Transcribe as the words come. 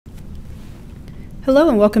Hello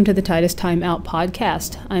and welcome to the Titus Timeout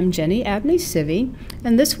podcast. I'm Jenny Abney-Civey,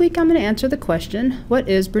 and this week I'm going to answer the question, what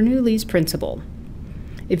is Bernoullis Principle?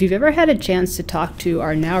 If you've ever had a chance to talk to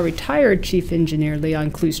our now retired Chief Engineer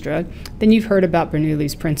Leon Klustra, then you've heard about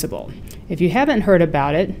Bernoullis Principle. If you haven't heard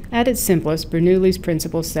about it, at its simplest, Bernoullis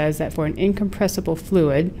Principle says that for an incompressible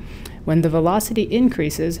fluid, when the velocity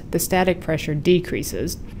increases, the static pressure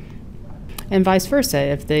decreases, and vice versa.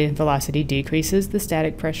 If the velocity decreases, the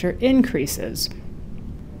static pressure increases.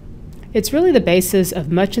 It's really the basis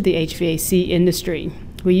of much of the HVAC industry.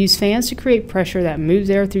 We use fans to create pressure that moves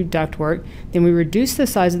air through ductwork, then we reduce the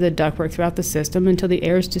size of the ductwork throughout the system until the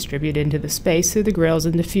air is distributed into the space through the grills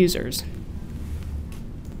and diffusers.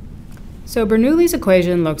 So Bernoullis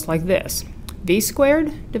equation looks like this: V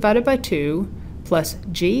squared divided by 2 plus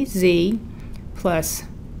GZ plus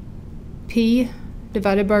P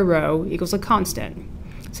divided by rho equals a constant.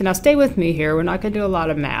 So now stay with me here, we're not going to do a lot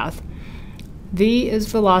of math. V is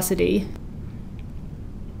velocity,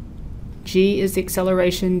 G is the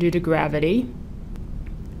acceleration due to gravity,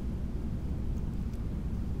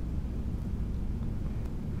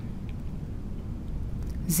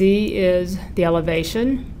 Z is the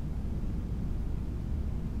elevation,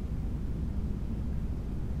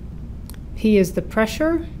 P is the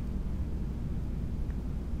pressure,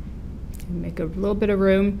 make a little bit of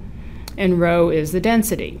room, and rho is the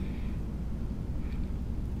density.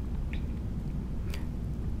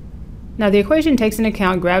 Now the equation takes into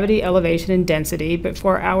account gravity, elevation, and density, but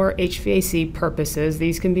for our HVAC purposes,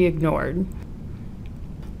 these can be ignored.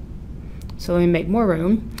 So let me make more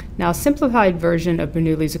room. Now a simplified version of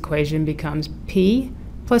Bernoullis equation becomes P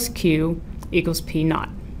plus Q equals P naught.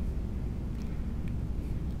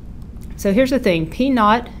 So here's the thing, P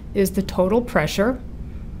naught is the total pressure,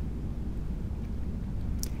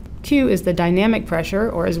 Q is the dynamic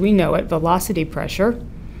pressure, or as we know it, velocity pressure,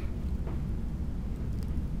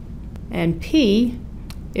 and P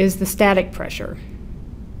is the static pressure.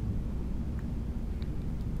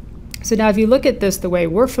 So now if you look at this the way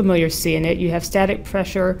we're familiar seeing it, you have static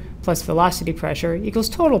pressure plus velocity pressure equals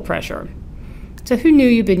total pressure. So who knew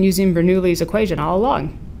you've been using Bernoullis equation all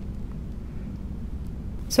along?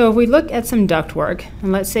 So if we look at some ductwork,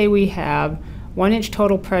 and let's say we have 1 inch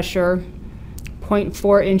total pressure,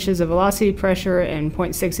 0.4 inches of velocity pressure, and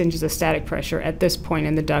 0.6 inches of static pressure at this point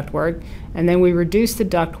in the ductwork, and then we reduce the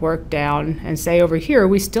ductwork down and say over here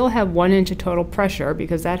we still have 1 inch of total pressure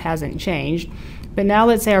because that hasn't changed, but now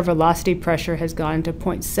let's say our velocity pressure has gone to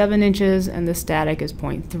 0.7 inches and the static is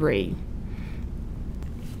 0.3.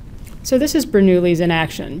 So this is Bernoullis in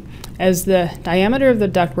action. As the diameter of the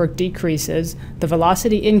ductwork decreases, the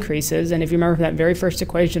velocity increases, and if you remember from that very first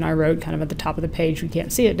equation I wrote kind of at the top of the page, we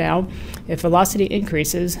can't see it now, if velocity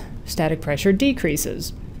increases, static pressure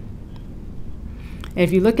decreases. And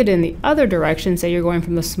if you look at it in the other direction, say you're going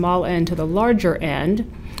from the small end to the larger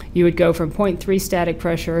end, you would go from 0.3 static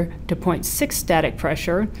pressure to 0.6 static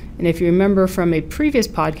pressure, and if you remember from a previous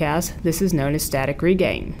podcast, this is known as static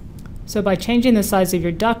regain. So by changing the size of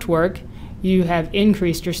your ductwork, you have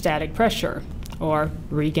increased your static pressure, or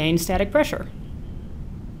regained static pressure.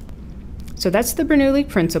 So that's the Bernoulli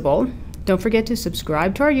principle. Don't forget to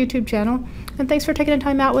subscribe to our YouTube channel, and thanks for taking the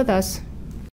time out with us.